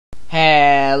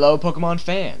Hello Pokemon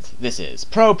fans, this is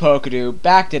ProPokeNoob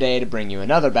back today to bring you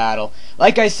another battle.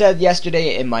 Like I said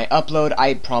yesterday in my upload,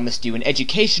 I promised you an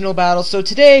educational battle, so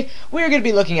today we're going to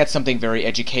be looking at something very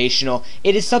educational.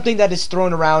 It is something that is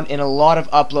thrown around in a lot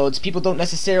of uploads. People don't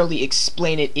necessarily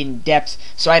explain it in depth,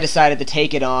 so I decided to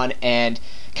take it on and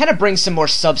kind of bring some more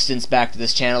substance back to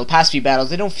this channel. The past few battles,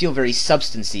 they don't feel very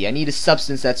substancy. I need a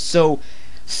substance that's so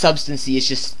substancy, it's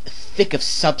just thick of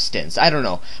substance. I don't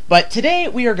know. But today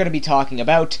we are going to be talking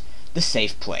about the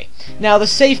safe play. Now, the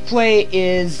safe play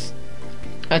is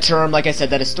a term, like I said,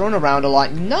 that is thrown around a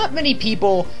lot. Not many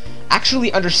people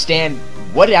actually understand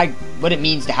what it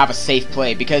means to have a safe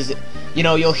play, because you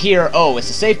know, you'll hear, oh, it's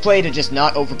a safe play to just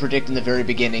not overpredict in the very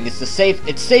beginning. It's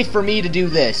safe for me to do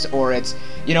this, or it's,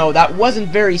 you know, that wasn't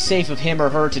very safe of him or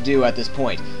her to do at this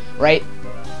point, right?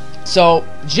 So,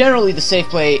 generally, the safe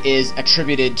play is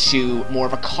attributed to more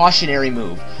of a cautionary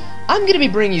move. I'm going to be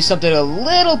bringing you something a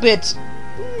little bit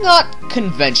not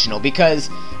conventional,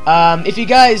 because if you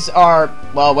guys are,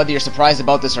 well, whether you're surprised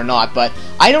about this or not, but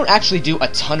I don't actually do a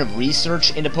ton of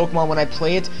research into Pokemon when I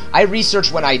play it. I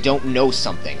research when I don't know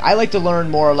something. I like to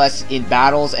learn more or less in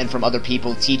battles and from other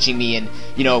people teaching me and,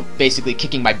 you know, basically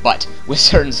kicking my butt with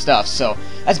certain stuff. So,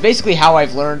 that's basically how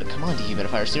I've learned. Come on,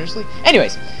 dehumidifier, seriously?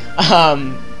 Anyways,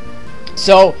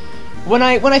 so, when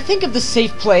I think of the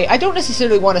safe play, I don't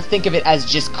necessarily want to think of it as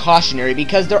just cautionary,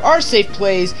 because there are safe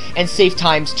plays and safe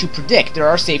times to predict. There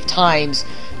are safe times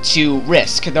to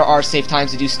risk. There are safe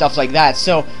times to do stuff like that.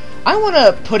 So, I want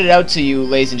to put it out to you,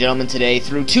 ladies and gentlemen, today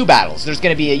through two battles. There's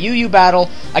going to be a UU battle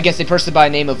against a person by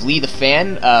the name of Lee the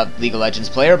Fan, League of Legends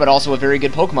player, but also a very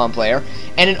good Pokemon player,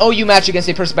 and an OU match against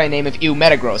a person by the name of Ew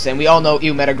Metagross. And we all know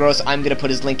Ew Metagross. I'm going to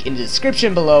put his link in the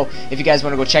description below if you guys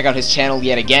want to go check out his channel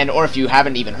yet again, or if you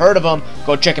haven't even heard of him,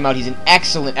 go check him out. He's an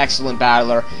excellent, excellent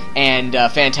battler and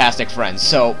fantastic friend.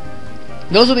 So,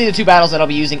 those will be the two battles that I'll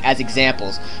be using as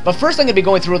examples. But first I'm going to be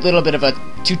going through a little bit of a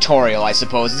tutorial, I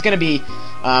suppose. It's going to be,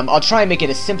 I'll try and make it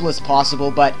as simple as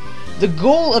possible, but the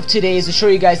goal of today is to show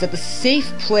you guys that the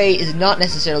safe play is not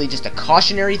necessarily just a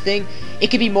cautionary thing.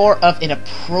 It can be more of an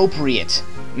appropriate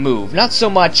move. Not so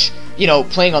much, you know,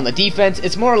 playing on the defense.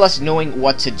 It's more or less knowing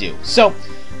what to do. So,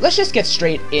 let's just get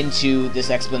straight into this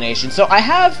explanation. So,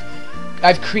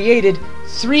 I've created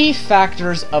 3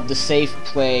 factors of the safe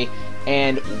play,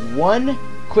 and one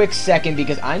quick second,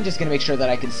 because I'm just going to make sure that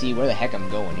I can see where the heck I'm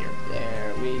going here.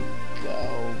 There we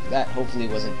go. That hopefully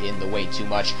wasn't in the way too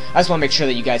much. I just want to make sure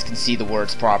that you guys can see the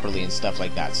words properly and stuff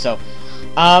like that. So,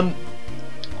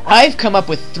 I've come up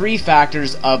with 3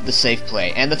 factors of the safe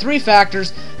play. And the 3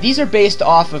 factors, these are based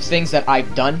off of things that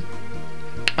I've done,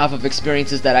 off of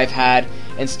experiences that I've had,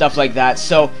 and stuff like that.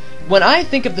 So, when I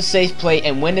think of the safe play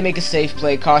and when to make a safe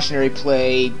play, cautionary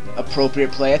play,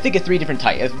 appropriate play, I think of 3 different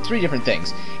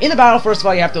things. In the battle, first of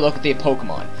all, you have to look at the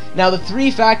Pokemon. Now, the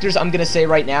 3 factors I'm going to say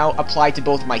right now apply to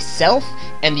both myself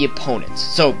and the opponent.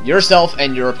 So, yourself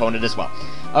and your opponent as well.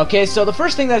 Okay, so the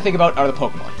first thing that I think about are the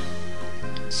Pokemon.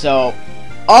 So,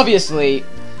 obviously,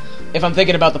 if I'm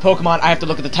thinking about the Pokemon, I have to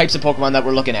look at the types of Pokemon that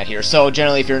we're looking at here. So,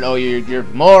 generally, if you're an OU, you're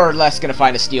more or less going to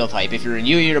find a Steel type. If you're an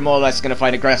UU, you're more or less going to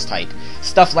find a Grass type.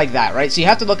 Stuff like that, right? So you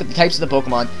have to look at the types of the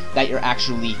Pokemon that you're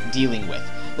actually dealing with.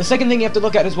 The second thing you have to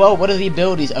look at as well, what are the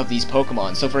abilities of these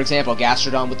Pokemon? So, for example,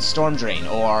 Gastrodon with the Storm Drain,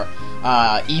 or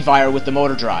Evire with the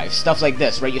Motor Drive, stuff like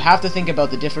this, right? You have to think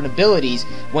about the different abilities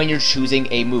when you're choosing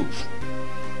a move.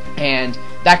 And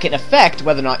that can affect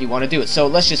whether or not you want to do it. So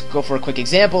let's just go for a quick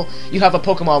example. You have a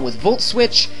Pokemon with Volt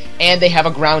Switch, and they have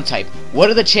a ground type. What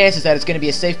are the chances that it's going to be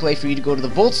a safe play for you to go to the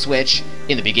Volt Switch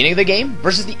in the beginning of the game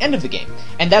versus the end of the game?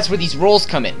 And that's where these rolls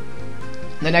come in.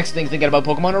 The next thing thinking about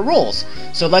Pokemon are rolls.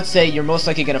 So let's say you're most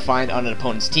likely going to find on an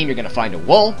opponent's team, you're going to find a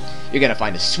wall, you're going to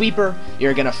find a sweeper,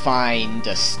 you're going to find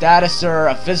a statuser,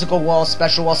 a physical wall,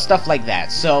 special wall, stuff like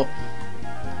that. So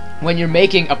when you're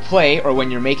making a play, or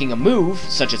when you're making a move,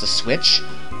 such as a switch,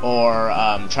 or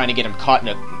trying to get them caught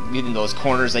in those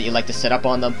corners that you like to set up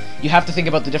on them, you have to think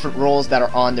about the different roles that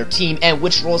are on their team, and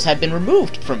which roles have been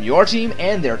removed from your team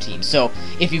and their team. So,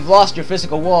 if you've lost your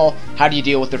physical wall, how do you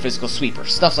deal with their physical sweeper?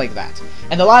 Stuff like that.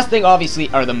 And the last thing, obviously,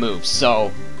 are the moves.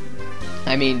 So,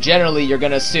 I mean, generally, you're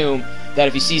going to assume that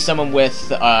if you see someone with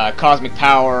Cosmic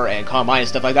Power and Calm Mind and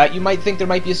stuff like that, you might think there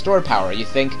might be a Stored Power. You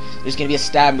think there's going to be a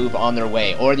stab move on their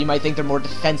way, or you might think they're more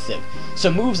defensive.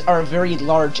 So moves are a very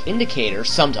large indicator,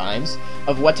 sometimes,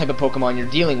 of what type of Pokemon you're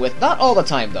dealing with. Not all the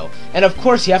time, though. And of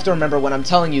course, you have to remember when I'm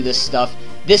telling you this stuff,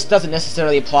 this doesn't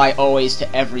necessarily apply always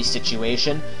to every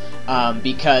situation,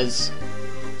 because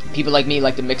people like me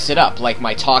like to mix it up, like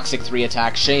my Toxic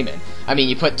 3-attack Shaman. I mean,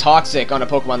 you put Toxic on a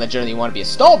Pokemon that generally you want to be a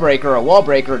stall breaker or a wall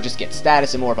breaker or just get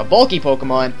status and more of a bulky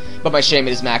Pokemon, but my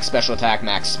Shaman is max special attack,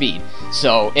 max speed.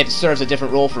 So it serves a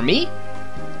different role for me,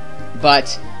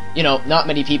 but, you know, not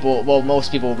many people, well,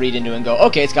 most people read into it and go,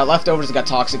 okay, it's got leftovers, it's got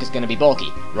Toxic, it's going to be bulky.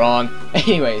 Wrong.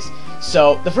 Anyways,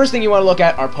 so the first thing you want to look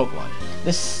at are Pokemon.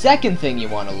 The second thing you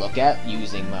want to look at,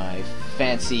 using my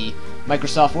fancy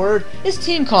Microsoft Word, is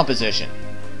team composition.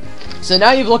 So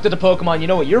now you've looked at the Pokemon, you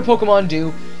know what your Pokemon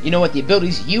do, you know what the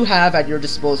abilities you have at your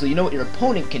disposal, you know what your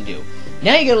opponent can do.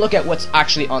 Now you gotta look at what's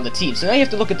actually on the team. So now you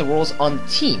have to look at the roles on the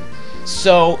team.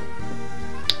 So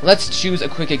let's choose a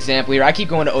quick example here. I keep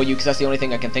going to OU because that's the only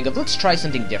thing I can think of. Let's try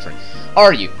something different.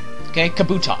 RU, okay,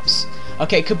 Kabutops.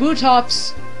 Okay,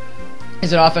 Kabutops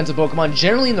is an offensive Pokemon,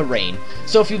 generally in the rain.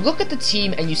 So if you look at the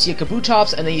team and you see a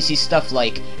Kabutops and then you see stuff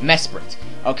like Mesprit,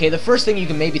 okay, the first thing you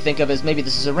can maybe think of is maybe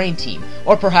this is a rain team.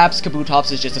 Or perhaps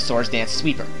Kabutops is just a Swords Dance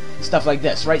sweeper. Stuff like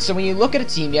this, right? So when you look at a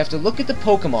team, you have to look at the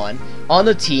Pokemon on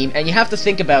the team and you have to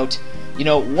think about, you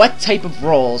know, what type of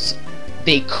roles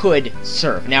they could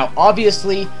serve. Now,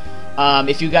 obviously,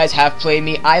 if you guys have played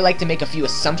me, I like to make a few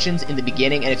assumptions in the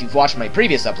beginning, and if you've watched my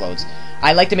previous uploads,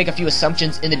 I like to make a few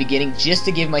assumptions in the beginning just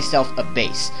to give myself a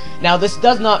base. Now, this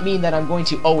does not mean that I'm going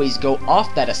to always go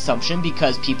off that assumption,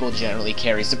 because people generally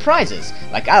carry surprises,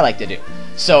 like I like to do.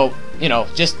 So, you know,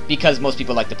 just because most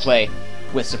people like to play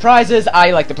with surprises, I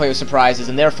like to play with surprises,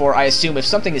 and therefore I assume if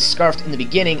something is scarfed in the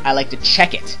beginning, I like to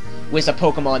check it with a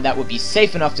Pokemon that would be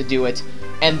safe enough to do it,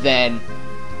 and then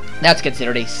that's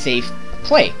considered a safe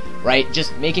play. Right?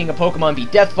 Just making a Pokemon be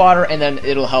death fodder, and then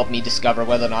it'll help me discover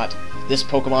whether or not this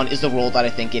Pokemon is the role that I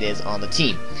think it is on the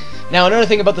team. Now, another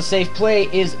thing about the safe play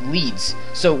is leads.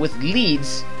 So with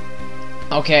leads,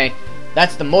 okay,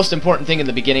 that's the most important thing in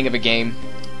the beginning of a game.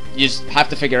 You just have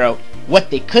to figure out what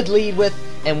they could lead with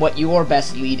and what your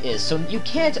best lead is. So you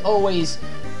can't always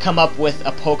come up with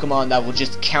a Pokemon that will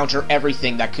just counter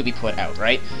everything that could be put out,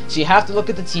 right? So you have to look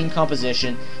at the team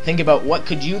composition, think about what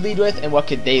could you lead with and what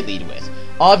could they lead with.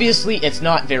 Obviously, it's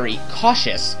not very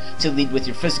cautious to lead with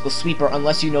your physical sweeper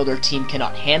unless you know their team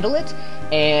cannot handle it,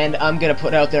 and I'm going to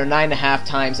put out there 9.5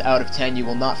 times out of 10 you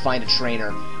will not find a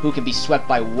trainer who can be swept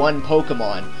by one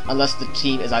Pokemon unless the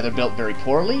team is either built very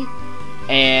poorly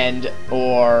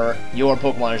or your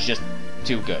Pokemon is just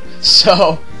too good.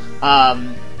 So,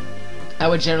 I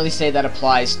would generally say that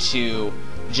applies to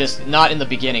just not in the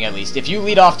beginning, at least. If you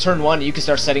lead off turn 1 and you can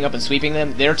start setting up and sweeping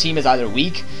them, their team is either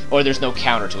weak or there's no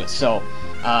counter to it. So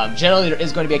generally there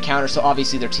is going to be a counter, so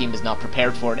obviously their team is not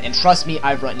prepared for it. And trust me,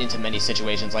 I've run into many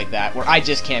situations like that where I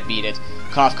just can't beat it.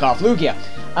 Cough, cough, Lugia.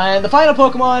 And the final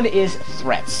Pokemon is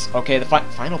Threats. Okay, the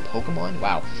final Pokemon?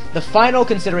 Wow. The final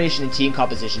consideration in team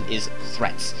composition is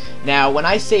Threats. Now, when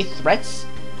I say Threats,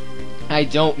 I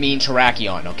don't mean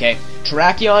Terrakion, okay?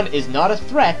 Terrakion is not a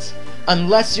threat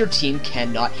unless your team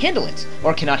cannot handle it,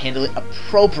 or cannot handle it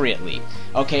appropriately.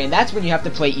 Okay, and that's when you have to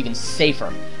play even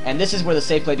safer. And this is where the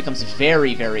safe play becomes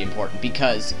very, very important,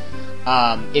 because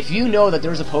if you know that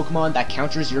there's a Pokemon that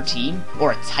counters your team,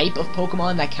 or a type of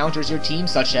Pokemon that counters your team,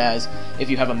 such as if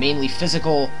you have a mainly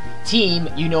physical team,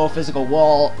 you know a physical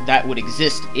wall that would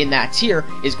exist in that tier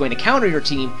is going to counter your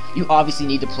team, you obviously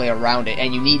need to play around it,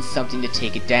 and you need something to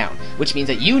take it down. Which means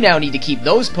that you now need to keep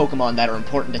those Pokemon that are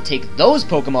important to take those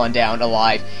Pokemon down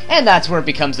alive, and that's where it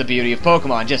becomes the beauty of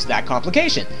Pokemon, just that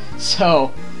complication.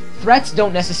 So, threats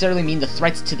don't necessarily mean the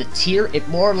threats to the tier, it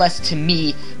more or less, to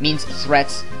me, means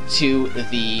threats to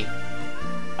the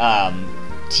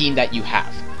team that you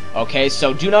have. Okay,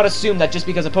 so do not assume that just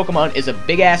because a Pokemon is a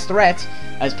big-ass threat,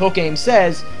 as Pokemon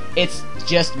says, it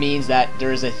just means that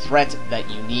there is a threat that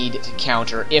you need to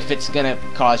counter if it's gonna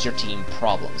cause your team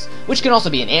problems. Which can also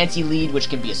be an anti-lead, which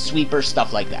can be a sweeper,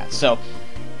 stuff like that. So,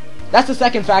 that's the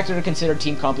second factor to consider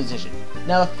team composition.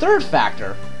 Now, the third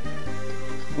factor,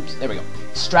 oops, there we go,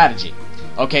 strategy.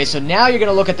 Okay, so now you're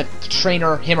gonna look at the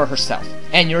trainer, him or herself,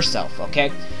 and yourself,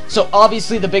 okay? So,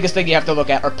 obviously, the biggest thing you have to look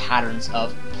at are patterns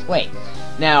of play.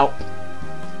 Now,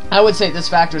 I would say this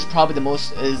factor is probably the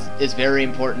most, is very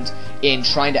important in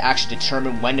trying to actually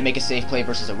determine when to make a safe play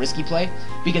versus a risky play,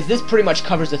 because this pretty much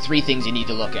covers the three things you need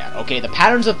to look at. Okay, the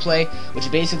patterns of play,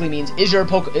 which basically means is your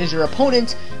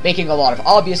opponent making a lot of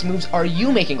obvious moves, are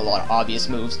you making a lot of obvious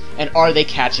moves, and are they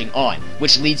catching on?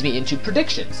 Which leads me into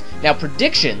predictions. Now,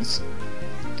 predictions,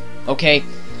 okay,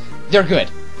 they're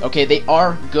good. Okay, they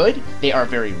are good, they are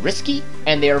very risky,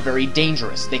 and they are very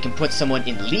dangerous. They can put someone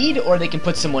in lead, or they can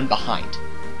put someone behind.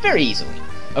 Very easily.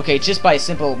 Okay, just by a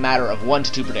simple matter of 1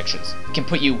 to 2 predictions. It can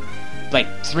put you, like,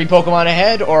 3 Pokemon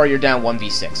ahead, or you're down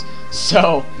 1v6.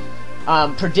 So,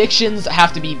 predictions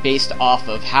have to be based off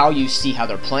of how you see how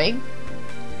they're playing,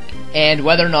 and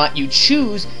whether or not you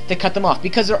choose to cut them off.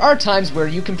 Because there are times where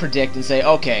you can predict and say,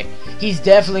 okay, he's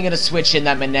definitely going to switch in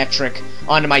that Manectric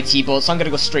onto my T-Bolt, so I'm going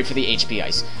to go straight for the HP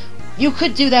Ice. You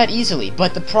could do that easily,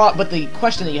 but the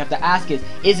question that you have to ask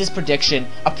is this prediction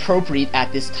appropriate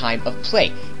at this time of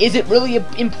play? Is it really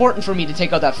important for me to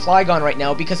take out that Flygon right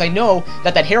now because I know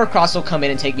that Heracross will come in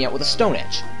and take me out with a Stone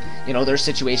Edge? You know, there's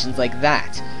situations like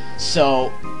that.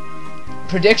 So,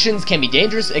 predictions can be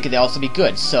dangerous, it can also be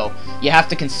good, so you have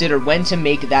to consider when to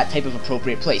make that type of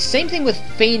appropriate play. Same thing with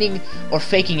feigning or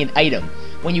faking an item.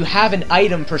 When you have an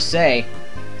item per se,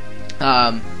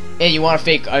 and you want to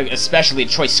fake, especially a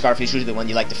Choice Scarf is usually the one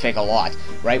you like to fake a lot,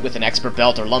 right? With an Expert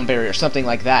Belt or Lumberry or something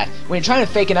like that. When you're trying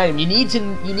to fake an item, you need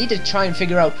to try and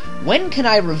figure out, when can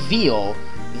I reveal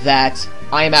that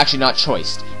I am actually not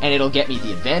choiced, and it'll get me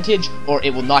the advantage, or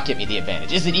it will not get me the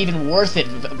advantage? Is it even worth it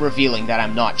revealing that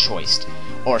I'm not choiced?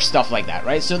 Or stuff like that,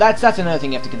 right? So that's another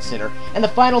thing you have to consider. And the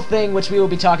final thing, which we will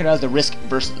be talking about, is the risk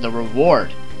versus the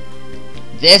reward.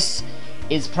 This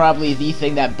is probably the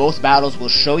thing that both battles will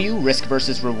show you, risk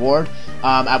versus reward.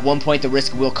 At one point, the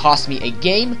risk will cost me a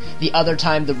game. The other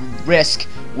time, the risk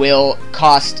will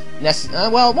cost...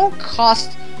 well, it won't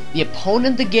cost the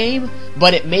opponent the game,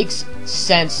 but it makes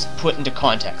sense put into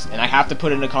context. And I have to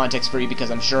put it into context for you because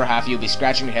I'm sure half of you will be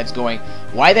scratching your heads going,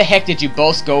 why the heck did you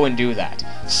both go and do that?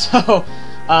 So...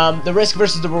 the risk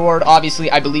versus the reward, obviously,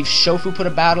 I believe Shofu put a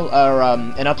battle or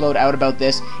an upload out about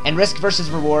this, and risk versus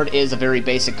reward is a very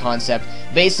basic concept.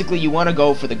 Basically, you want to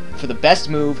go for the best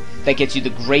move that gets you the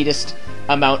greatest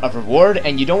amount of reward,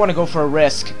 and you don't want to go for a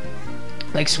risk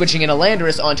like switching in a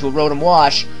Landorus onto a Rotom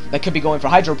Wash that could be going for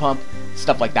Hydro Pump,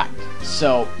 stuff like that.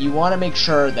 So you want to make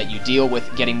sure that you deal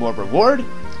with getting more reward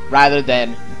rather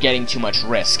than getting too much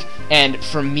risk. And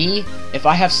for me, if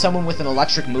I have someone with an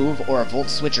electric move or a Volt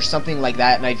Switch or something like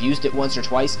that, and I've used it once or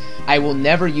twice, I will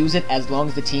never use it as long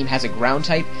as the team has a ground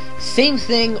type. Same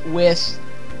thing with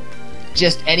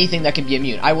just anything that can be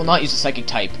immune. I will not use a Psychic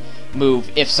type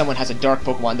move if someone has a Dark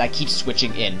Pokemon that keeps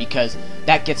switching in, because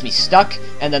that gets me stuck,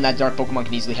 and then that Dark Pokemon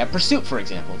can easily have Pursuit, for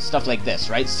example, stuff like this,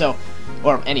 right? So,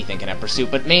 or anything can have Pursuit,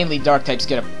 but mainly Dark types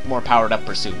get a more powered up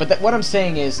Pursuit. But what I'm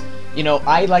saying is, you know,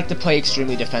 I like to play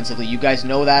extremely defensively. You guys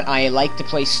know that. I like to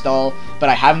play stall, but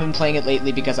I haven't been playing it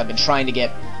lately because I've been trying to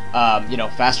get, you know,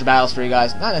 faster battles for you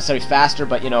guys. Not necessarily faster,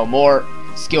 but, you know, more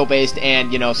skill-based,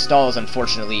 and, you know, stalls,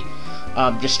 unfortunately,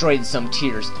 destroyed some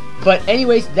tiers. But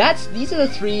anyways, these are the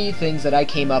three things that I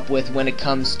came up with when it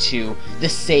comes to the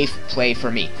safe play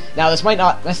for me. Now, this might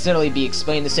not necessarily be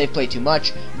explaining the safe play too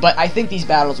much, but I think these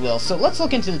battles will. So let's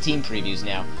look into the team previews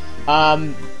now.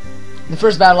 The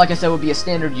first battle, like I said, would be a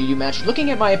standard UU match.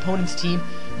 Looking at my opponent's team,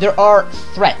 there are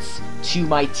threats to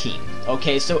my team.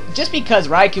 Okay, so just because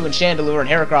Raikou and Chandelure and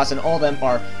Heracross and all of them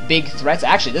are big threats,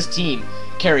 actually this team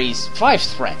carries 5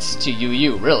 threats to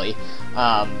UU, really.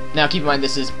 Now keep in mind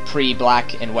this is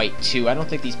pre-Black and White 2. I don't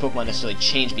think these Pokemon necessarily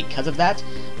change because of that,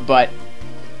 but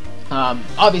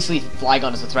obviously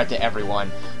Flygon is a threat to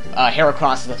everyone.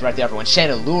 Heracross is a threat to everyone.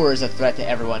 Chandelure is a threat to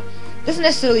everyone. Doesn't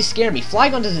necessarily scare me.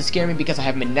 Flygon doesn't scare me because I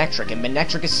have Manectric, and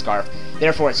Manectric is Scarf,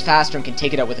 therefore it's faster and can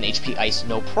take it out with an HP Ice,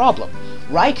 no problem.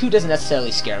 Raikou doesn't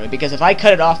necessarily scare me, because if I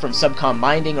cut it off from Subcom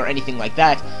Minding or anything like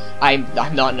that, I'm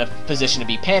not in a position to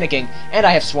be panicking, and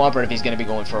I have Swampert if he's going to be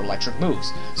going for electric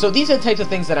moves. So these are the types of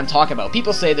things that I'm talking about.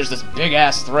 People say there's this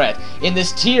big-ass threat in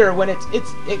this tier when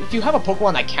if you have a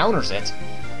Pokemon that counters it,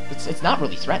 it's not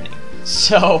really threatening.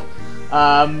 So,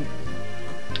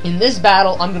 in this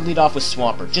battle, I'm going to lead off with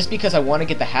Swampert, just because I want to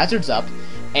get the hazards up,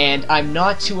 and I'm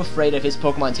not too afraid of his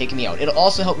Pokemon taking me out. It'll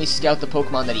also help me scout the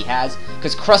Pokemon that he has,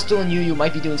 because Crustle and UU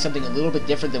might be doing something a little bit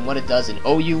different than what it does in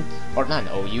OU, or not in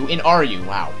OU, in RU,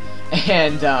 wow.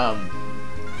 And,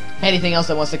 anything else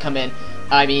that wants to come in,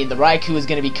 I mean, the Raikou is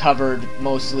going to be covered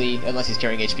mostly, unless he's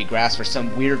carrying HP Grass for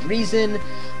some weird reason.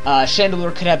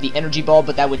 Chandelure could have the Energy Ball,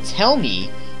 but that would tell me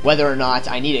whether or not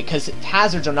I need it, because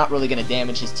hazards are not really going to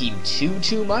damage his team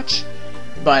too much,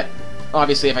 but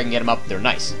obviously if I can get him up, they're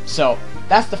nice. So,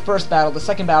 that's the first battle. The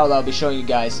second battle that I'll be showing you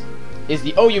guys is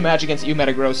the OU match against U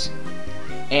Metagross,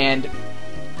 and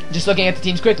just looking at the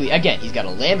teams quickly, again, he's got a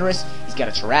Landorus, he's got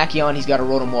a Terrakion, he's got a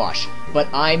Rotom Wash, but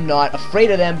I'm not afraid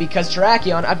of them because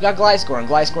Terrakion, I've got Gliscor, and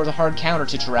Gliscor is a hard counter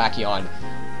to Terrakion,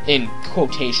 in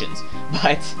quotations,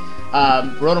 but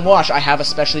Rotom Wash, I have a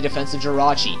specially defensive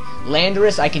Jirachi.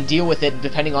 Landorus, I can deal with it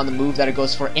depending on the move that it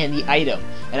goes for and the item.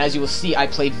 And as you will see, I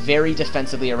play very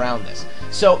defensively around this.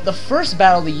 So, the first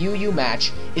battle, the UU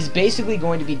match, is basically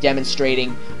going to be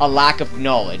demonstrating a lack of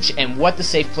knowledge, and what the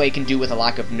safe play can do with a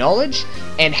lack of knowledge,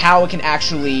 and how it can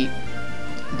actually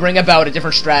bring about a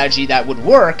different strategy that would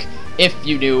work if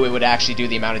you knew it would actually do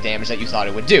the amount of damage that you thought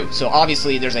it would do. So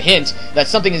obviously there's a hint that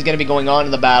something is going to be going on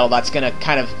in the battle that's going to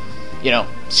kind of, you know,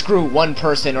 screw one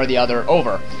person or the other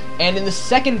over. And in the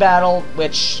second battle,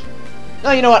 which...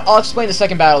 No, you know what, I'll explain the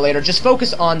second battle later. Just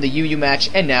focus on the UU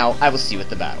match, and now I will see you at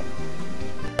the battle.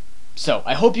 So,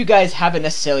 I hope you guys haven't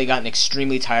necessarily gotten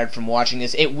extremely tired from watching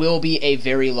this. It will be a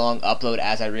very long upload,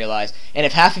 as I realize. And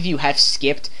if half of you have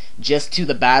skipped just to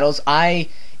the battles, I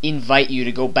invite you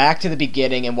to go back to the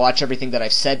beginning and watch everything that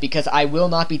I've said, because I will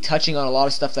not be touching on a lot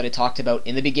of stuff that I talked about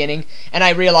in the beginning. And I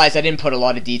realize I didn't put a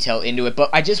lot of detail into it, but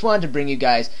I just wanted to bring you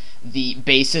guys the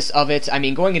basis of it. I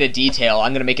mean, going into detail,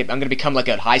 I'm gonna become like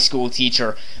a high school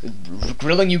teacher,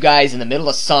 grilling you guys in the middle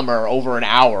of summer over an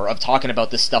hour of talking about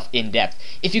this stuff in depth.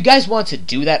 If you guys want to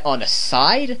do that on a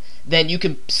side, then you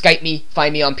can Skype me,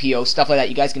 find me on PO, stuff like that.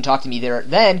 You guys can talk to me there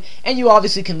then, and you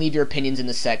obviously can leave your opinions in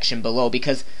the section below,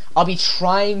 because I'll be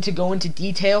trying to go into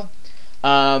detail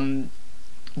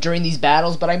during these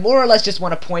battles, but I more or less just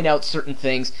want to point out certain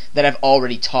things that I've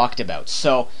already talked about.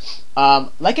 So,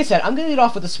 like I said, I'm going to lead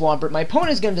off with the Swampert. My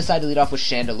opponent is going to decide to lead off with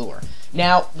Chandelure.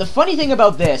 Now, the funny thing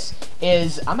about this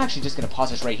is, I'm actually just going to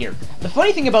pause this right here. The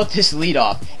funny thing about this lead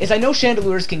off is I know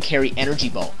Chandelures can carry Energy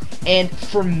Ball, and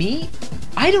for me,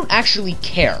 I don't actually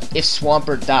care if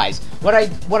Swampert dies. What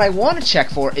I want to check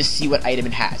for is see what item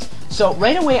it has. So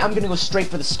right away, I'm going to go straight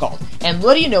for the Scald. And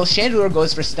what do you know, Chandelure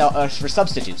goes for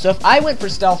Substitute. So if I went for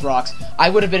Stealth Rocks, I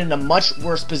would have been in a much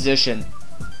worse position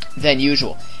than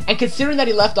usual. And considering that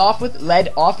he led off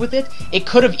with it, it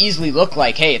could have easily looked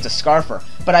like, hey, it's a Scarfer.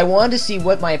 But I wanted to see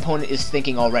what my opponent is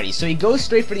thinking already. So he goes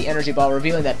straight for the Energy Ball,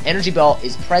 revealing that Energy Ball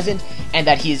is present and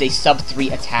that he is a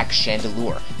sub-3 attack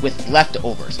Chandelure with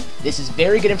leftovers. This is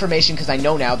very good information because I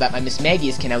know now that my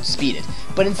Mismagius can outspeed it.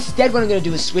 But instead what I'm going to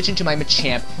do is switch into my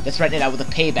Machamp to threaten it out with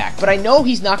a Payback. But I know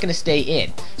he's not going to stay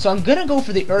in. So I'm going to go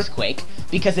for the Earthquake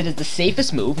because it is the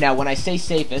safest move. Now when I say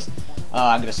safest,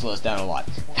 I'm going to slow this down a lot.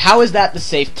 How is that the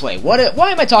safe play?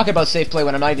 Why am I talking about safe play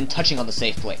when I'm not even touching on the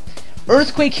safe play?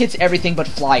 Earthquake hits everything but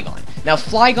Flygon. Now,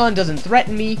 Flygon doesn't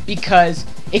threaten me because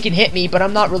it can hit me, but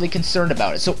I'm not really concerned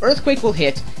about it. So Earthquake will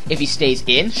hit if he stays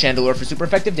in, Chandelure for super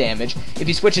effective damage. If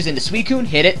he switches into Suicune,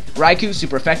 hit it. Raikou,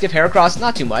 super effective. Heracross,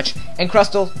 not too much. And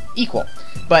Crustle, equal.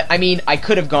 But, I mean, I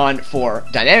could have gone for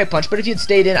Dynamic Punch, but if he had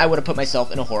stayed in, I would have put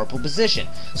myself in a horrible position.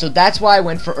 So that's why I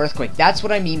went for Earthquake. That's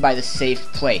what I mean by the safe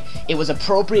play. It was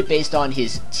appropriate based on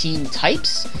his team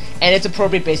types, and it's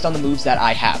appropriate based on the moves that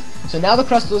I have. So now the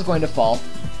Crustle is going to fall,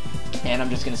 and I'm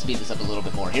just going to speed this up a little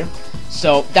bit more here.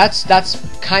 So that's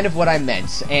kind of what I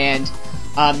meant, and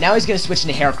now he's going to switch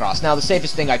into Heracross. Now the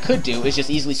safest thing I could do is just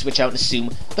easily switch out and assume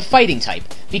the fighting type,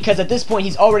 because at this point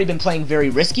he's already been playing very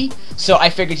risky, so I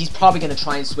figured he's probably going to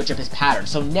try and switch up his pattern.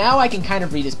 So now I can kind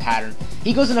of read his pattern.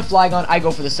 He goes into Flygon, I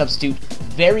go for the Substitute.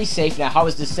 Very safe. Now how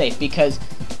is this safe? Because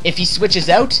if he switches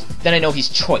out, then I know he's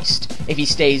choiced. If he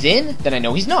stays in, then I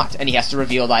know he's not, and he has to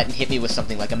reveal that and hit me with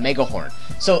something like a Mega Horn.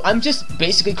 So I'm just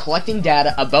basically collecting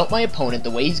data about my opponent, the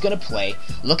way he's going to play,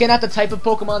 looking at the type of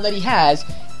Pokemon that he has,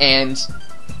 and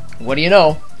what do you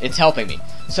know? It's helping me.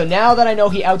 So now that I know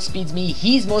he outspeeds me,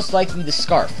 he's most likely the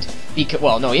Scarfed.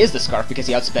 Well, no, he is the Scarf because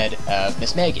he outsped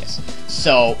Mismagius.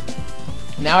 So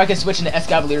now I can switch into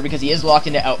Escavalier because he is locked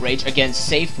into Outrage. Again,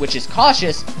 safe, which is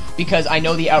cautious, because I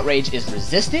know the Outrage is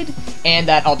resisted, and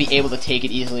that I'll be able to take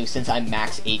it easily since I'm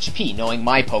max HP, knowing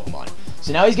my Pokemon.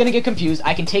 So now he's going to get confused.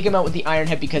 I can take him out with the Iron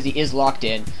Head because he is locked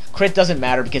in. Crit doesn't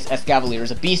matter because Escavalier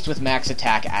is a beast with max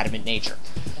attack, Adamant Nature.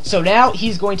 So now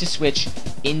he's going to switch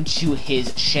into his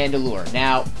Chandelure.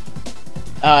 Now,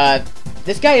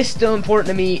 this guy is still important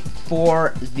to me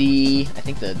for the, I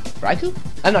think the Raikou?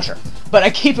 I'm not sure. But I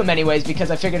keep him anyways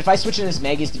because I figured if I switch in his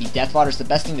Magius to be Death Fodder, it's the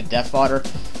best thing to Death Fodder.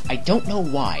 I don't know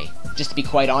why. Just to be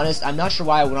quite honest, I'm not sure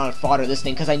why I would want to fodder this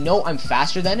thing, because I know I'm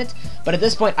faster than it, but at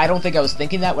this point, I don't think I was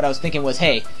thinking that. What I was thinking was,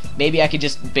 hey, maybe I could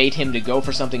just bait him to go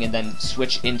for something and then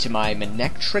switch into my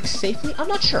Manectric safely? I'm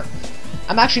not sure.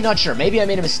 I'm actually not sure. Maybe I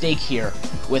made a mistake here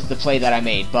with the play that I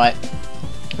made, but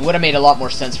it would have made a lot more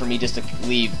sense for me just to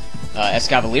leave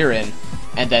Escavalier in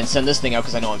and then send this thing out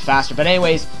because I know I'm faster. But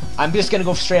anyways, I'm just going to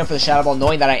go straight up for the Shadow Ball,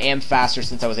 knowing that I am faster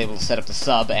since I was able to set up the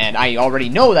sub, and I already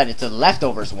know that it's a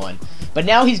leftovers one. But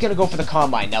now he's going to go for the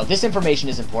Calm Mind. Now, this information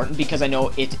is important because I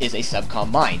know it is a sub-Calm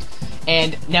Mind.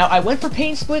 And now I went for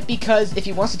Pain Split because if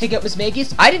he wants to take out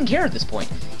Mismagius, I didn't care at this point.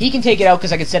 He can take it out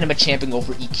because I can send him a champ and go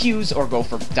for EQs or go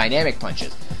for Dynamic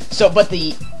Punches. So, but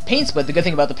the Pain Split, the good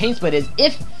thing about the Pain Split is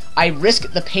if I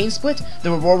risk the pain split,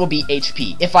 the reward will be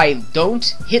HP. If I don't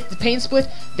hit the pain split,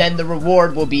 then the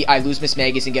reward will be I lose Miss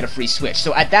Magus and get a free switch.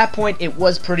 So at that point, it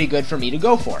was pretty good for me to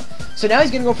go for. So now he's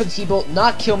going to go for the T-Bolt,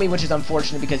 not kill me, which is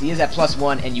unfortunate because he is at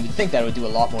 +1, and you would think that it would do a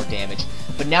lot more damage.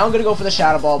 But now I'm going to go for the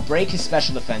Shadow Ball, break his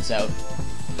special defense out,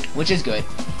 which is good.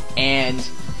 And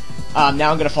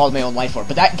now I'm going to follow my own life orb.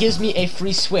 But that gives me a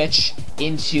free switch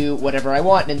into whatever I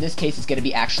want, and in this case, it's going to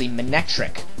be actually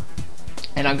Manectric.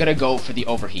 And I'm going to go for the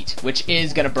Overheat, which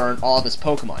is going to burn all of his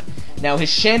Pokemon. Now, his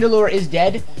Chandelure is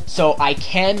dead, so I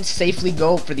can safely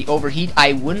go for the Overheat.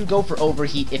 I wouldn't go for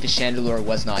Overheat if his Chandelure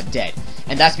was not dead.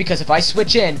 And that's because if I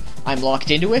switch in, I'm locked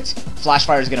into it, Flash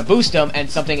Fire is going to boost him, and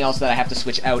something else that I have to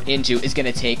switch out into is going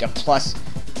to take a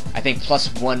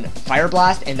 +1 Fire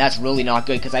Blast, and that's really not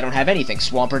good because I don't have anything.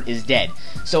 Swampert is dead.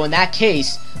 So in that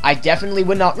case, I definitely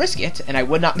would not risk it, and I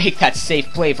would not make that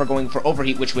safe play for going for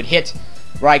Overheat, which would hit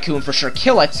Raikou and for sure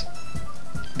kill it,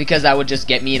 because that would just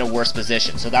get me in a worse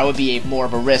position. So that would be more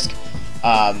of a risk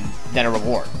than a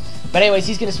reward. But anyways,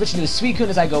 he's going to switch into a Suicune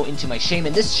as I go into my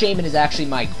Shaman. This Shaman is actually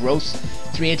my Growth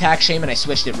 3-attack Shaman. I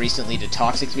switched it recently to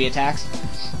Toxic 3 attacks.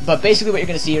 But basically what you're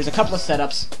going to see here is a couple of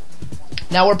setups.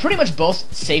 Now, we're pretty much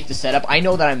both safe to set up. I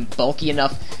know that I'm bulky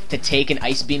enough to take an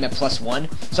Ice Beam at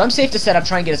 +1, so I'm safe to set up,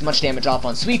 try and get as much damage off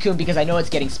on Suicune because I know it's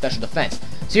getting special defense.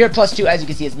 So here at +2, as you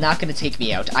can see, it's not going to take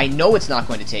me out. I know it's not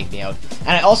going to take me out,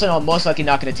 and I also know I'm most likely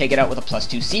not going to take it out with a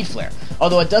 +2 Seed Flare.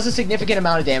 Although it does a significant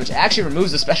amount of damage, it actually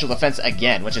removes the special defense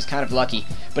again, which is kind of lucky.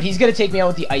 But he's going to take me out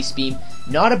with the Ice Beam.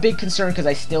 Not a big concern because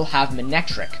I still have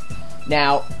Manectric.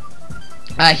 Now,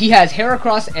 he has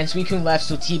Heracross and Suicune left,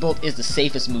 so T-Bolt is the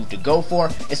safest move to go for.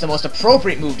 It's the most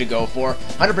appropriate move to go for.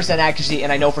 100% accuracy,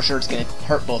 and I know for sure it's going to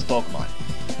hurt both Pokemon.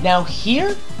 Now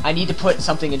here, I need to put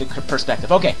something into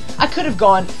perspective. Okay, I could have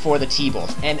gone for the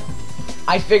T-Bolt, and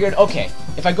I figured, okay,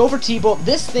 if I go for T-Bolt,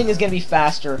 this thing is going to be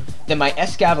faster than my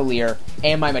Escavalier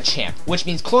and my Machamp, which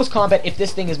means close combat, if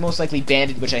this thing is most likely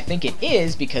banded, which I think it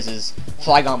is because his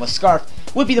Flygon with Scarf,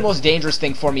 would be the most dangerous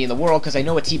thing for me in the world because I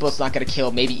know a T-Bolt's not going to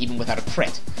kill, maybe even without a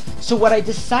crit. So what I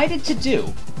decided to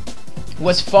do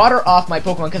was fodder off my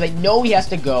Pokemon because I know he has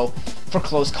to go for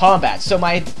close combat. So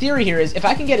my theory here is if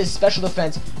I can get his special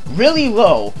defense really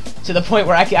low to the point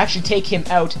where I can actually take him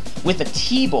out with a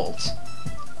T-Bolt,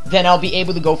 then I'll be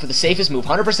able to go for the safest move.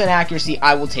 100% accuracy,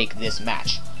 I will take this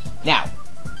match. Now,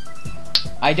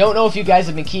 I don't know if you guys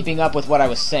have been keeping up with what I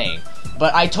was saying,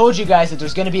 but I told you guys that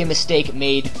there's going to be a mistake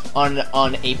made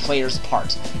on a player's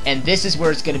part, and this is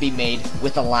where it's going to be made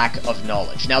with a lack of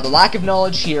knowledge. Now, the lack of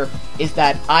knowledge here is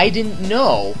that I didn't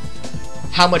know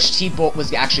how much T-Bolt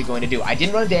was actually going to do. I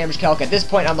didn't run a damage calc. At this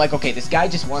point, I'm like, okay, this guy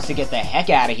just wants to get the heck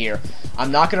out of here.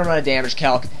 I'm not going to run a damage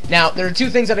calc. Now, there are two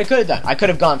things that I could have done. I could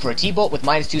have gone for a T-Bolt with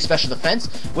 -2 special defense,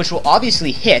 which will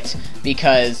obviously hit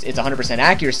because it's 100%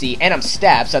 accuracy, and I'm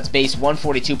stabbed, so that's base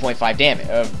 142.5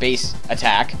 damage, base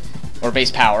attack, or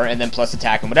base power, and then plus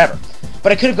attack and whatever.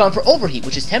 But I could have gone for Overheat,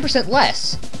 which is 10%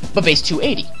 less, but base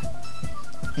 280.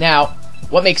 Now,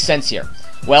 what makes sense here?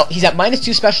 Well, he's at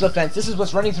 -2 special defense. This is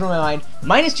what's running through my mind.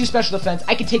 -2 special defense,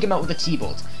 I could take him out with a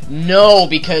T-Bolt. No,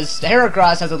 because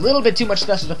Heracross has a little bit too much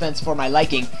special defense for my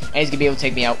liking, and he's going to be able to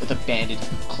take me out with a banded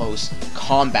close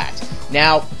combat.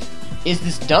 Now, is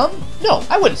this dumb? No,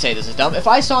 I wouldn't say this is dumb. If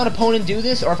I saw an opponent do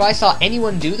this, or if I saw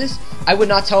anyone do this, I would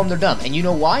not tell them they're dumb. And you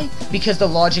know why? Because the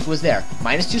logic was there.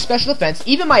 -2 special defense,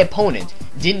 even my opponent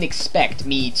didn't expect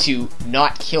me to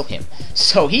not kill him.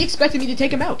 So he expected me to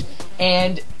take him out.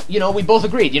 And, you know, we both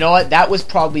agreed. You know what? That was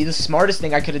probably the smartest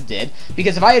thing I could have did.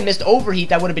 Because if I had missed Overheat,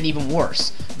 that would have been even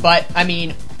worse. But, I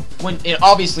mean,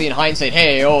 obviously in hindsight,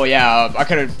 hey, oh yeah, I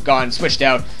could have gone, switched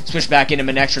back into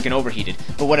Manectric and Overheated.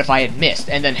 But what if I had missed?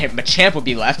 And then Machamp would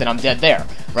be left and I'm dead there,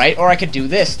 right? Or I could do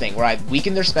this thing where I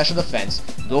weaken their special defense,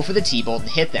 go for the T-Bolt,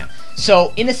 and hit them.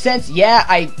 So, in a sense, yeah,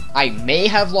 I may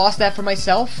have lost that for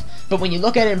myself, but when you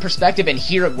look at it in perspective and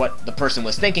hear what the person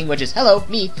was thinking, which is, hello,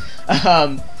 me,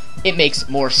 it makes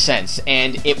more sense,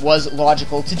 and it was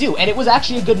logical to do. And it was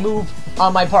actually a good move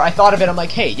on my part. I thought of it, I'm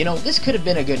like, hey, you know, this could have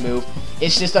been a good move.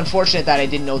 It's just unfortunate that I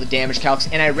didn't know the damage calcs,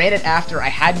 and I ran it after I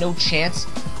had no chance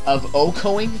of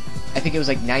OHKOing. I think it was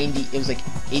like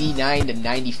 89 to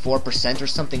 94% or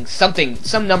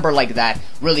some number like that,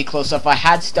 really close. So if I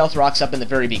had Stealth Rocks up in the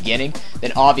very beginning,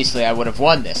 then obviously I would have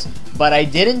won this. But I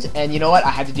didn't, and you know what?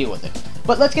 I had to deal with it.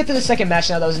 But let's get to the second match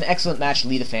now. That was an excellent match,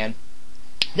 Lee the Fan.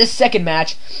 This second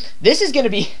match, this is going to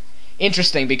be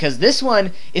interesting because this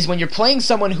one is when you're playing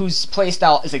someone whose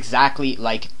playstyle is exactly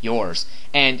like yours.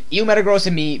 And Eel Metagross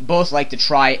and me both like to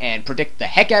try and predict the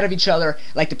heck out of each other,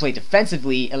 like to play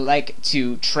defensively, and like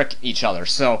to trick each other.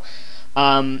 So,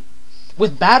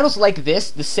 with battles like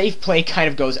this, the safe play kind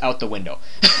of goes out the window,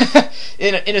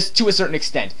 to a certain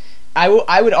extent.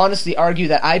 I would honestly argue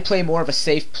that I play more of a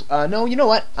safe... no, you know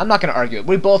what? I'm not going to argue it.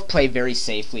 We both play very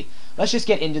safely. Let's just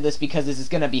get into this because this is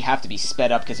going to have to be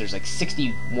sped up because there's like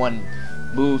 61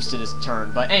 moves to this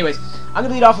turn. But anyways, I'm going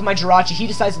to lead off with my Jirachi. He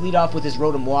decides to lead off with his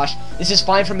Rotom Wash. This is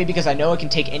fine for me because I know it can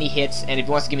take any hits, and if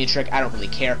he wants to give me a trick, I don't really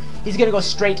care. He's going to go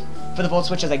straight for the Volt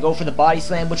Switch as I go for the Body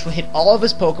Slam, which will hit all of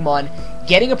his Pokemon.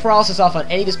 Getting a Paralysis off on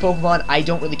any of his Pokemon, I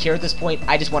don't really care at this point.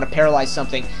 I just want to paralyze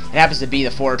something. It happens to be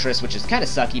the Fortress, which is kind of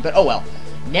sucky, but oh well.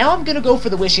 Now I'm going to go for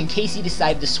the Wish in case he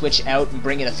decided to switch out and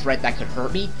bring in a threat that could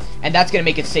hurt me, and that's going to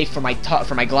make it safe for my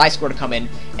Gliscor to come in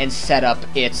and set up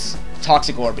its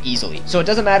Toxic Orb easily. So it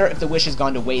doesn't matter if the Wish has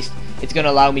gone to waste, it's going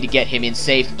to allow me to get him in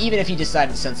safe, even if he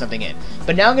decided to send something in.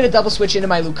 But now I'm going to double switch into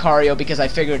my Lucario because I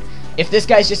figured if this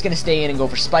guy's just going to stay in and go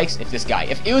for spikes, if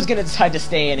it was going to decide to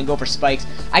stay in and go for spikes,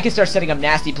 I can start setting up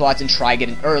nasty plots and try get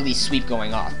an early sweep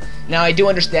going off. Now I do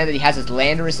understand that he has his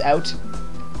Landorus out,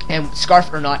 and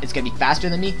Scarf or not, it's going to be faster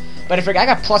than me. But I figure I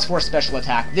got +4 special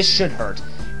attack. This should hurt.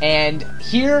 And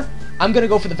here, I'm going to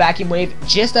go for the Vacuum Wave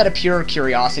just out of pure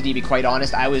curiosity, to be quite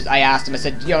honest. I asked him, I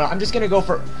said, yo, I'm just going to go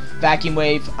for Vacuum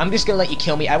Wave. I'm just going to let you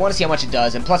kill me. I want to see how much it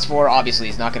does. And +4, obviously,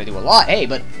 is not going to do a lot. Hey,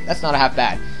 but that's not half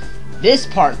bad. This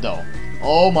part, though,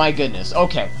 oh my goodness.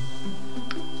 Okay.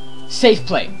 Safe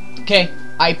play. Okay.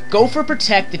 I go for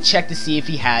Protect to check to see if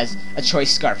he has a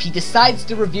Choice Scarf. He decides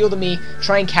to reveal to me,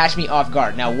 try and catch me off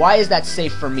guard. Now, why is that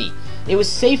safe for me? It was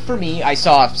safe for me. I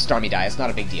saw Starmie die. It's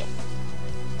not a big deal.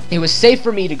 It was safe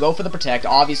for me to go for the Protect,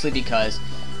 obviously because,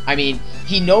 I mean,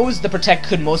 he knows the Protect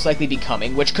could most likely be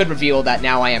coming, which could reveal that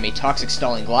now I am a Toxic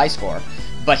Stalling Gliscor.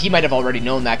 But he might have already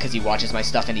known that because he watches my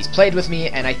stuff and he's played with me,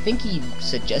 and I think he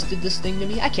suggested this thing to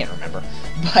me. I can't remember.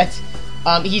 But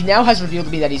he now has revealed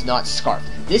to me that he's not Scarf.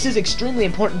 This is extremely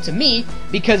important to me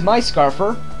because my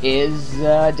Scarfer is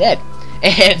dead.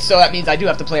 And so that means I do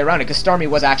have to play around it because Starmie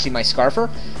was actually my Scarfer.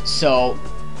 So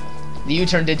the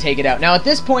U-turn did take it out. Now at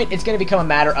this point, it's going to become a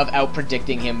matter of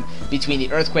out-predicting him between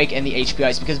the Earthquake and the HP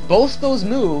Ice because both those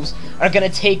moves are going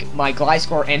to take my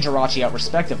Gliscor and Jirachi out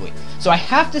respectively. So I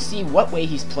have to see what way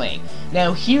he's playing.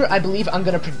 Now here, I believe I'm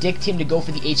going to predict him to go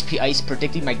for the HP Ice,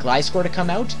 predicting my Gliscor to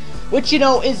come out, which, you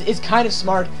know, is kind of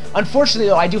smart. Unfortunately,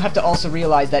 though, I do have to also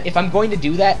realize that if I'm going to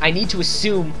do that, I need to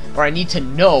assume, or I need to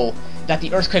know, that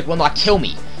the Earthquake will not kill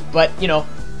me. But, you know,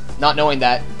 not knowing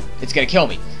that, it's going to kill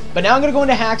me. But now I'm going to go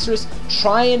into Haxorus,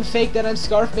 try and fake that I'm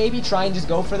Scarf, maybe, try and just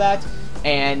go for that,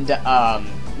 and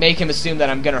make him assume that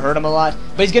I'm going to hurt him a lot.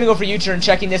 But he's going to go for U-turn,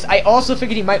 checking this. I also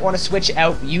figured he might want to switch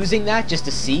out using that, just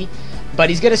to see. But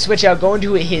he's going to switch out, go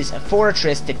into his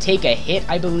Fortress to take a hit,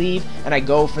 I believe, and I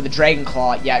go for the Dragon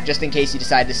Claw, yeah, just in case he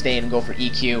decided to stay in and go for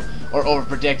EQ, or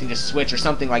over-predict and just switch, or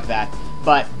something like that.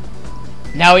 But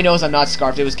now he knows I'm not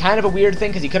Scarfed. It was kind of a weird thing,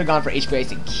 because he could have gone for HP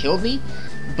Ice and killed me.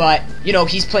 But, you know,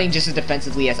 he's playing just as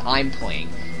defensively as I'm playing.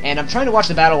 And I'm trying to watch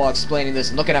the battle while explaining this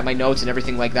and looking at my notes and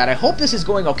everything like that. I hope this is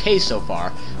going okay so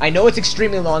far. I know it's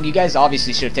extremely long. You guys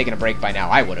obviously should have taken a break by now.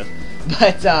 I would have.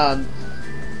 But,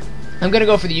 I'm going to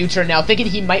go for the U-turn now, thinking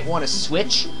he might want to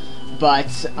switch.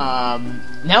 But,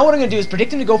 now what I'm going to do is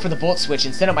predict him to go for the Volt Switch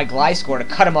and set up my Gliscor to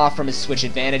cut him off from his Switch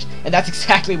advantage. And that's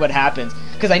exactly what happens.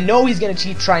 Because I know he's going to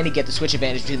keep trying to get the Switch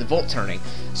advantage between the Volt turning.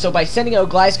 So by sending out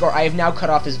Gliscor, I have now cut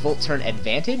off his Volt turn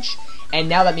advantage. And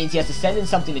now that means he has to send in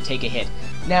something to take a hit.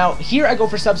 Now, here I go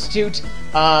for Substitute,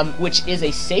 which is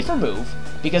a safer move.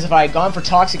 Because if I had gone for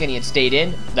Toxic and he had stayed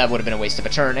in, that would have been a waste of a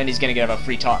turn, and he's going to get a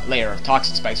free layer of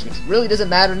Toxic Spikes, which really doesn't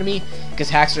matter to me, because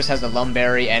Haxorus has the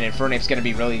Lumberry, and Infernape's going to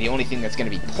be really the only thing that's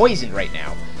going to be poisoned right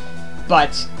now.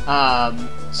 But,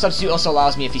 Substitute also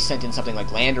allows me if he sent in something like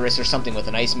Landorus or something with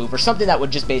an Ice move, or something that would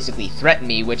just basically threaten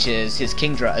me, which is his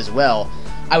Kingdra as well,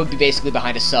 I would be basically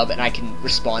behind a sub, and I can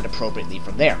respond appropriately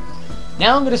from there.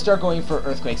 Now I'm going to start going for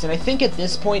Earthquakes, and I think at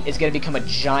this point it's going to become a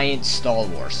giant stall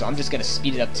war, so I'm just going to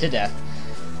speed it up to death.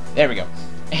 There we go.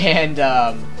 And,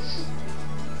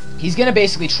 he's going to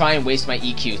basically try and waste my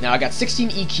EQs. Now, I got 16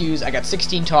 EQs, I got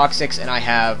 16 Toxics, and I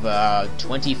have,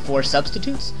 24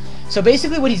 Substitutes. So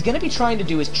basically what he's going to be trying to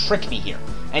do is trick me here.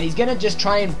 And he's going to just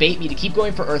try and bait me to keep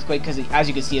going for Earthquake, because, as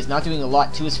you can see, he's not doing a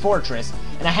lot to his Fortress.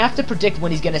 And I have to predict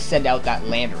when he's going to send out that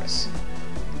Landorus.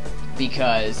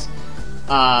 Because,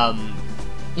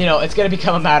 you know, it's going to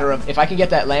become a matter of, if I can get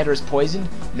that Landorus poisoned,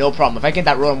 no problem. If I get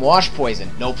that Rotom Wash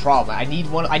poisoned, no problem. I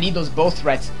need those both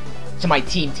threats to my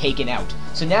team taken out.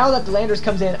 So now that the Landorus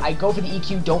comes in, I go for the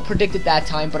EQ, don't predict it that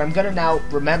time, but I'm going to now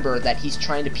remember that he's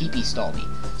trying to PP stall me.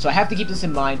 So I have to keep this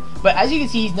in mind. But as you can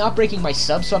see, he's not breaking my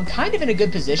sub, so I'm kind of in a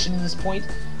good position in this point.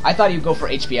 I thought he would go for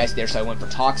HP Ice there, so I went for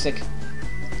Toxic.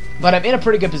 But I'm in a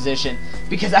pretty good position,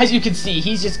 because as you can see,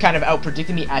 he's just kind of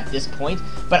out-predicting me at this point,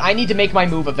 but I need to make my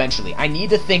move eventually. I need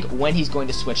to think when he's going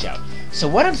to switch out. So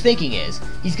what I'm thinking is,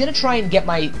 he's going to try and get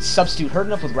my substitute hurt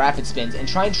enough with rapid spins, and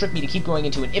try and trick me to keep going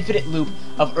into an infinite loop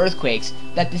of earthquakes,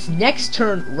 that this next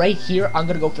turn right here, I'm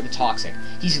going to go for the Toxic.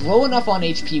 He's low enough on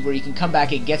HP where he can come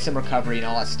back and get some recovery and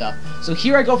all that stuff. So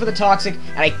here I go for the Toxic,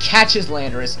 and I catch his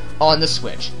Landorus on the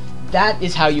switch. That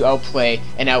is how you outplay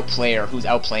an outplayer who's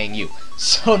outplaying you.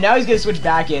 So now he's going to switch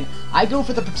back in. I go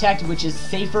for the Protect, which is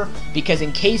safer, because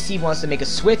in case he wants to make a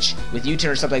switch with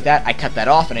U-turn or something like that, I cut that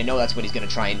off, and I know that's what he's going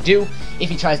to try and do. If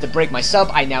he tries to break my sub,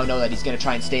 I now know that he's going to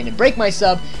try and stay in and break my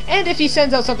sub, and if he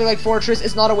sends out something like Fortress,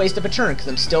 it's not a waste of a turn, because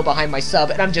I'm still behind my sub,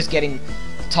 and I'm just getting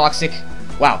Toxic,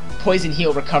 wow, Poison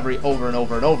Heal recovery over and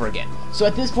over and over again. So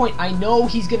at this point, I know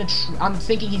he's going to, I'm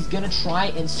thinking he's going to try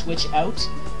and switch out,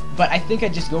 but I think I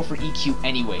just go for EQ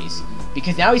anyways.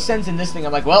 Because now he sends in this thing,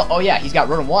 I'm like, well, oh yeah, he's got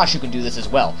Rotom Wash who can do this as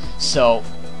well. So,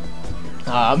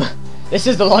 this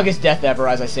is the longest death ever,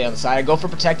 as I say on the side. I go for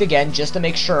Protect again, just to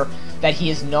make sure that he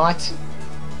is not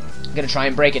going to try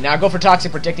and break it. Now I go for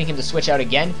Toxic, predicting him to switch out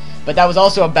again, but that was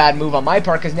also a bad move on my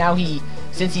part, because now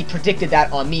since he predicted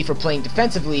that on me for playing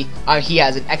defensively, he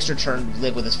has an extra turn to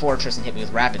live with his Fortress and hit me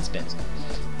with Rapid Spins.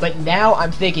 But now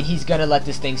I'm thinking he's going to let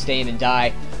this thing stay in and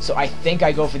die, so I think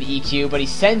I go for the EQ, but he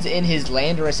sends in his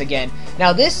Landorus again.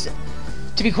 Now this,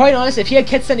 to be quite honest, if he had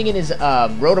kept sending in his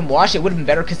Rotom Wash, it would have been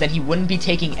better, because then he wouldn't be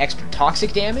taking extra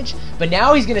Toxic damage. But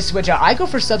now he's going to switch out. I go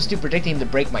for Substitute, predicting him to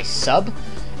break my sub.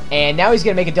 And now he's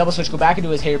going to make a double switch, go back into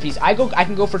his Hairpiece. I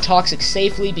can go for Toxic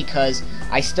safely, because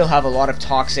I still have a lot of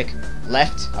Toxic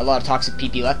left, a lot of Toxic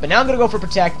PP left. But now I'm going to go for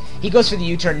Protect. He goes for the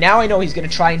U-turn. Now I know he's going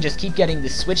to try and just keep getting the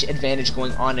switch advantage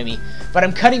going on to me. But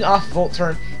I'm cutting off Volt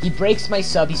Turn. He breaks my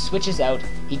sub. He switches out.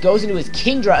 He goes into his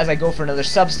Kingdra as I go for another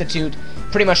substitute,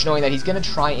 pretty much knowing that he's going to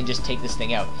try and just take this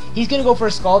thing out. He's going to go for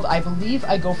a Scald. I believe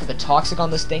I go for the Toxic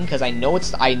on this thing, because I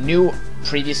knew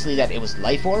previously that it was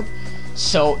Life Orb.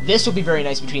 So this will be very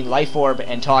nice between Life Orb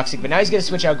and Toxic, but now he's going to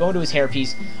switch out, go into his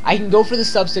Hairpiece. I can go for the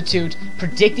Substitute,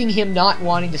 predicting him not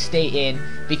wanting to stay in,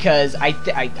 because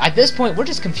at this point, we're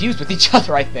just confused with each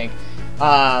other, I think.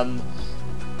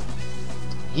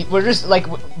 We're just, like,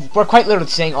 we're quite literally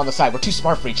saying on the side, we're too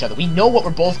smart for each other. We know what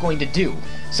we're both going to do.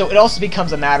 So it also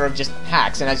becomes a matter of just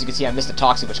hacks, and as you can see, I missed a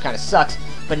Toxic, which kind of sucks.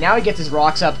 But now he gets his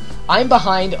Rocks up. I'm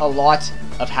behind a lot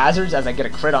of hazards as I get a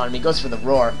crit on him. He goes for the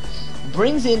Roar.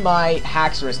 Brings in my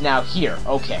Haxorus now here.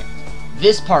 Okay.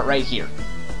 This part right here.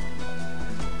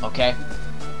 Okay.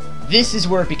 This is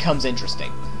where it becomes interesting.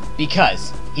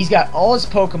 Because he's got all his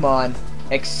Pokemon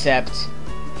except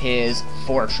his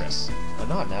Fortress. Oh,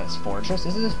 not his Fortress.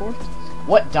 Is it his Fortress?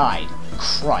 What died?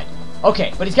 Crud.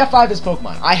 Okay, but he's got 5 of his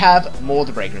Pokemon. I have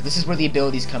Mold Breaker. This is where the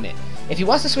abilities come in. If he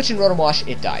wants to switch in Rotom Wash,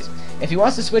 it dies. If he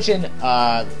wants to switch in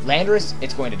Landorus,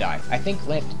 it's going to die. I think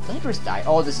Landorus died.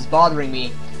 Oh, this is bothering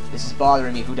me. This is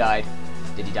bothering me. Who died?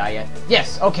 Did he die yet?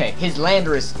 Yes, okay. His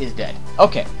Landorus is dead.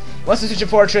 Okay. He wants to switch in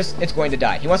Fortress, it's going to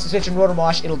die. He wants to switch in Rotom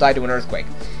Wash, it'll die to an Earthquake.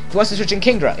 If he wants to switch in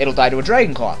Kingdra, it'll die to a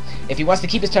Dragon Claw. If he wants to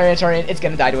keep his Tyranitar in, it's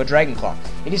going to die to a Dragon Claw.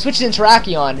 If he switches in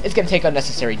Terrakion, it's going to take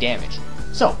unnecessary damage.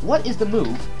 So, what is the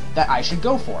move that I should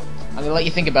go for? I'm going to let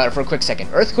you think about it for a quick second.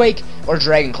 Earthquake or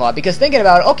Dragon Claw? Because thinking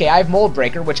about it, okay, I have Mold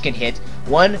Breaker, which can hit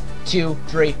 1, 2,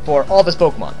 3, 4, all of his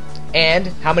Pokemon. And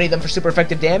how many of them for super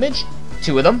effective damage?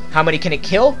 2 of them. How many can it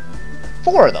kill?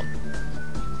 4 of them.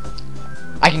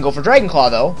 I can go for Dragon Claw,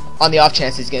 though, on the off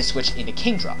chance he's going to switch into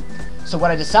Kingdra. So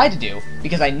what I decide to do,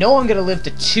 because I know I'm going to live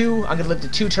to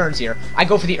 2 turns here, I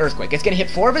go for the Earthquake. It's going to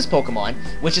hit 4 of his Pokemon,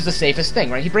 which is the safest thing,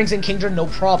 right? He brings in Kingdra, no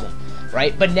problem,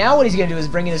 right? But now what he's going to do is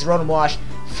bring in his Rotom Wash,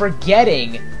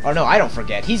 forgetting, or no, I don't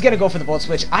forget. He's going to go for the Volt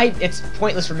Switch. It's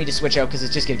pointless for me to switch out because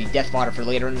it's just going to be death fodder for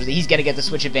later, and he's going to get the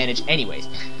switch advantage anyways.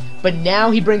 But now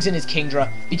he brings in his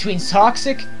Kingdra. Between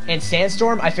Toxic and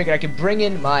Sandstorm, I figured I could bring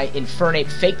in my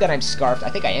Infernape, fake that I'm Scarfed. I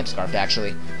think I am Scarfed,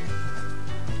 actually.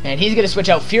 And he's going to switch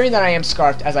out, fearing that I am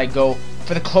Scarfed as I go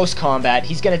for the close combat.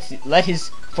 He's going to let his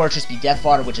Fortress be Death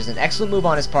Fodder, which is an excellent move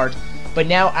on his part. But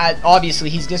now,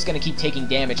 obviously, he's just going to keep taking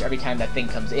damage every time that thing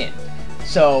comes in.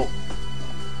 So,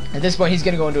 at this point, he's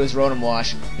going to go into his Rotom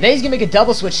Wash. Then he's going to make a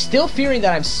double switch, still fearing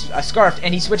that I'm Scarfed,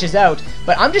 and he switches out.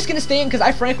 But I'm just going to stay in because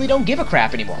I frankly don't give a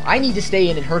crap anymore. I need to stay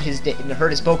in and hurt his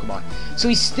Pokemon. So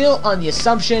he's still on the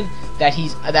assumption that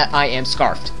I am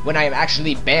Scarfed, when I am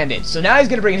actually banded. So now he's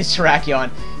going to bring in his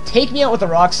Terrakion, take me out with a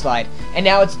Rock Slide, and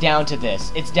now it's down to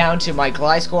this. It's down to my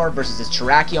Gliscor versus his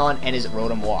Terrakion and his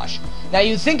Rotom Wash. Now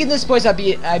you'd think in this place I'd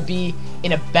be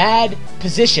in a bad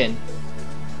position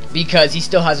because he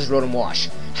still has his Rotom Wash.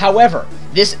 However,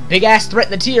 this big-ass threat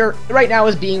in the tier right now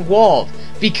is being walled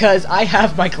because I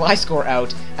have my Gliscor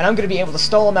out, and I'm going to be able to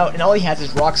stall him out, and all he has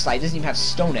is Rock Slide. He doesn't even have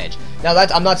Stone Edge. Now,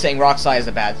 I'm not saying Rock Slide is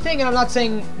a bad thing, and I'm not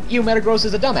saying Metagross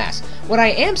is a dumbass. What I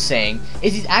am saying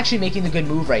is he's actually making the good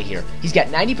move right here. He's got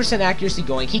 90% accuracy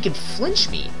going. He can flinch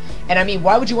me. And I mean,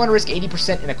 why would you want to risk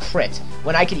 80% in a crit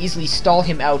when I could easily stall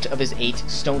him out of his 8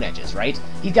 Stone Edges, right?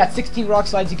 He's got 16 Rock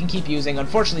Slides he can keep using.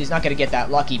 Unfortunately, he's not going to get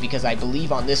that lucky because I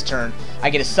believe on this turn I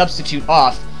get a Substitute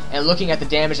off, and looking at the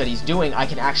damage that he's doing, I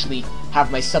can actually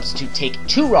have my Substitute take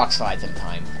 2 Rock Slides at a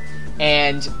time.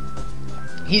 And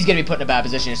he's going to be put in a bad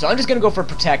position. So I'm just going to go for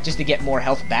Protect just to get more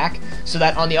health back, so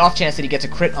that on the off chance that he gets a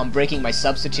crit on breaking my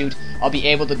Substitute, I'll be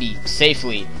able to be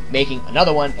safely making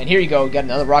another one. And here you go, got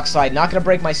another Rock Slide, not going to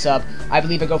break my sub. I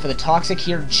believe I go for the Toxic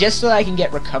here just so that I can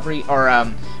get recovery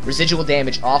or residual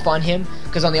damage off on him,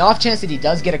 because on the off chance that he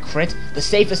does get a crit, the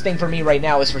safest thing for me right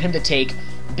now is for him to take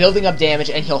building up damage,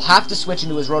 and he'll have to switch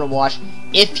into his Rotom Wash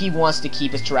if he wants to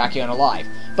keep his Terrakion alive.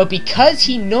 But because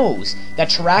he knows that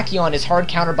Terrakion is hard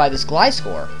countered by this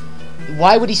Gliscor,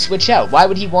 why would he switch out? Why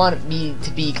would he want me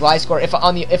to be Gliscor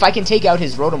if I can take out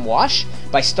his Rotom Wash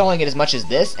by stalling it as much as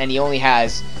this, and he only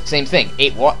has, same thing,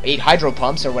 8 Hydro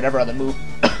Pumps or whatever other move,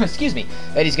 excuse me,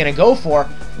 that he's going to go for?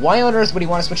 Why on earth would he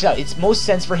want to switch it out? It's most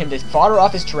sense for him to fodder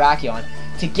off his Terrakion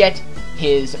to get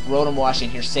his Rotom Wash in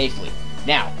here safely.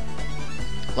 Now,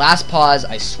 last pause,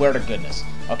 I swear to goodness.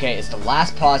 Okay, it's the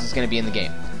last pause that's going to be in the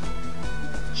game.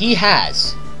 He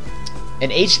has an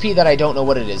HP that I don't know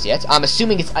what it is yet. I'm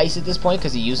assuming it's Ice at this point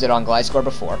because he used it on Gliscor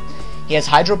before. He has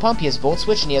Hydro Pump, he has Volt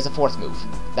Switch, and he has a 4th move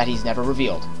that he's never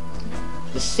revealed.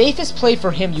 The safest play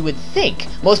for him, you would think,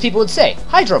 most people would say,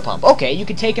 Hydro Pump. Okay, you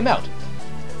can take him out.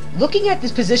 Looking at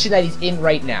this position that he's in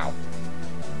right now,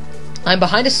 I'm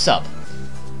behind a sub.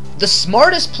 The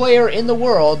smartest player in the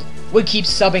world would keep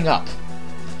subbing up.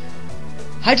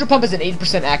 Hydro Pump has an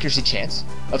 80% accuracy chance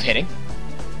of hitting,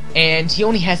 and he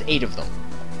only has 8 of them.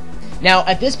 Now,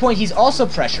 at this point, he's also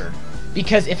pressured,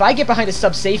 because if I get behind a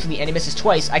sub safely and he misses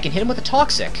twice, I can hit him with a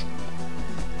Toxic.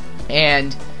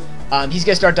 And he's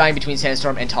going to start dying between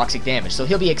Sandstorm and Toxic damage, so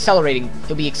he'll be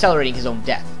accelerating his own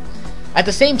death. At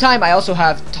the same time, I also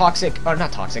have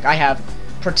I have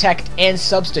Protect and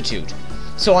Substitute.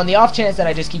 So on the off chance that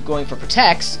I just keep going for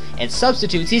Protects and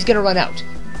Substitutes, he's going to run out.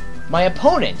 My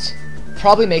opponent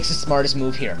probably makes the smartest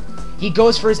move here. He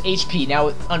goes for his HP.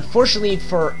 Now, unfortunately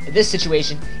for this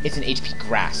situation, it's an HP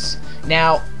Grass.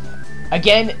 Now,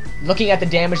 again, looking at the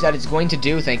damage that it's going to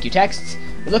do, thank you, texts,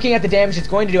 looking at the damage it's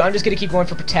going to do, I'm just going to keep going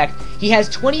for Protect. He has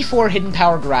 24 Hidden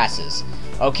Power Grasses,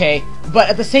 okay? But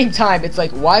at the same time, it's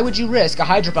like, why would you risk a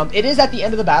Hydro Pump? It is at the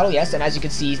end of the battle, yes, and as you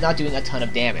can see, he's not doing a ton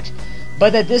of damage.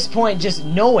 But at this point, just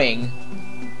knowing,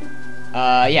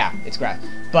 yeah, it's Grass.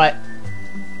 But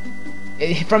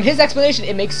from his explanation,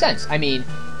 it makes sense. I mean,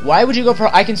 why would you go for,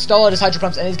 I can stall out his Hydro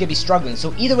Pumps and he's going to be struggling.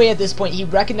 So either way at this point, he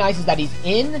recognizes that he's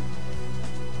in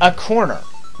a corner,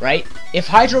 right? If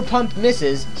Hydro Pump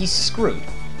misses, he's screwed,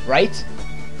 right?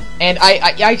 And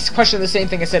I questioned the same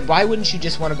thing. I said, why wouldn't you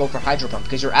just want to go for Hydro Pump?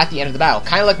 Because you're at the end of the battle.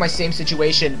 Kind of like my same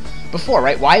situation before,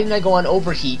 right? Why didn't I go on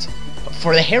Overheat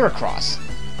for the Heracross?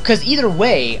 Because either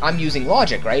way, I'm using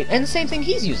Logic, right? And the same thing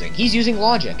he's using. He's using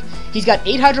Logic. He's got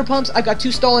 8 Hydro Pumps, I've got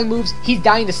 2 stalling moves, he's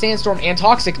dying to Sandstorm and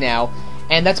Toxic now,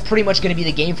 and that's pretty much going to be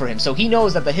the game for him. So he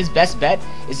knows that his best bet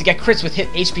is to get crits with hit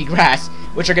HP Grass,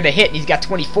 which are going to hit, and he's got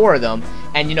 24 of them.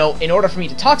 And, you know, in order for me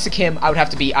to Toxic him, I would have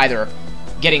to be either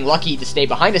getting lucky to stay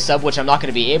behind a sub, which I'm not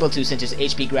going to be able to since his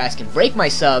HP Grass can break my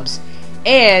subs,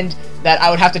 and that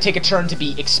I would have to take a turn to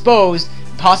be exposed,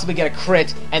 possibly get a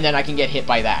crit, and then I can get hit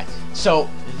by that. So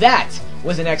that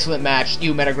was an excellent match,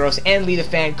 you Metagross and Lee the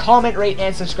Fan. Comment, rate,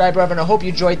 and subscribe, and I hope you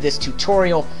enjoyed this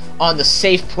tutorial on the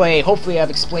safe play. Hopefully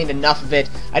I've explained enough of it.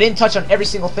 I didn't touch on every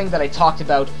single thing that I talked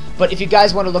about, but if you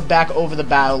guys want to look back over the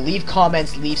battle, leave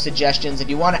comments, leave suggestions. If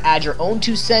you want to add your own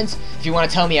 2 cents, if you want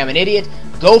to tell me I'm an idiot,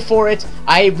 go for it.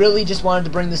 I really just wanted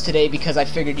to bring this today because I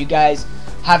figured you guys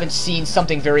haven't seen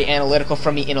something very analytical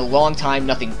from me in a long time.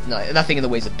 Nothing in the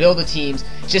ways of build-a-teams.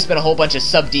 It's just been a whole bunch of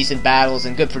sub-decent battles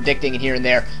and good predicting and here and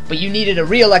there. But you needed a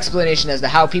real explanation as to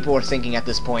how people were thinking at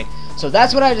this point. So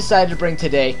that's what I decided to bring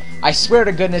today. I swear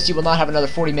to goodness you will not have another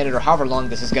 40-minute or however long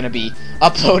this is going to be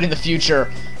upload in the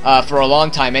future for a long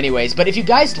time anyways. But if you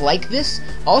guys like this,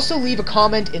 also leave a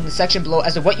comment in the section below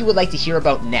as to what you would like to hear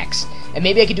about next. And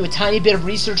maybe I could do a tiny bit of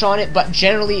research on it, but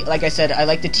generally, like I said, I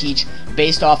like to teach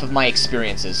based off of my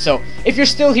experiences. So if you're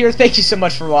still here, thank you so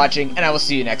much for watching, and I will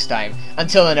see you next time.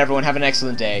 Until then, everyone, have an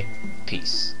excellent day.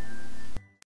 Peace.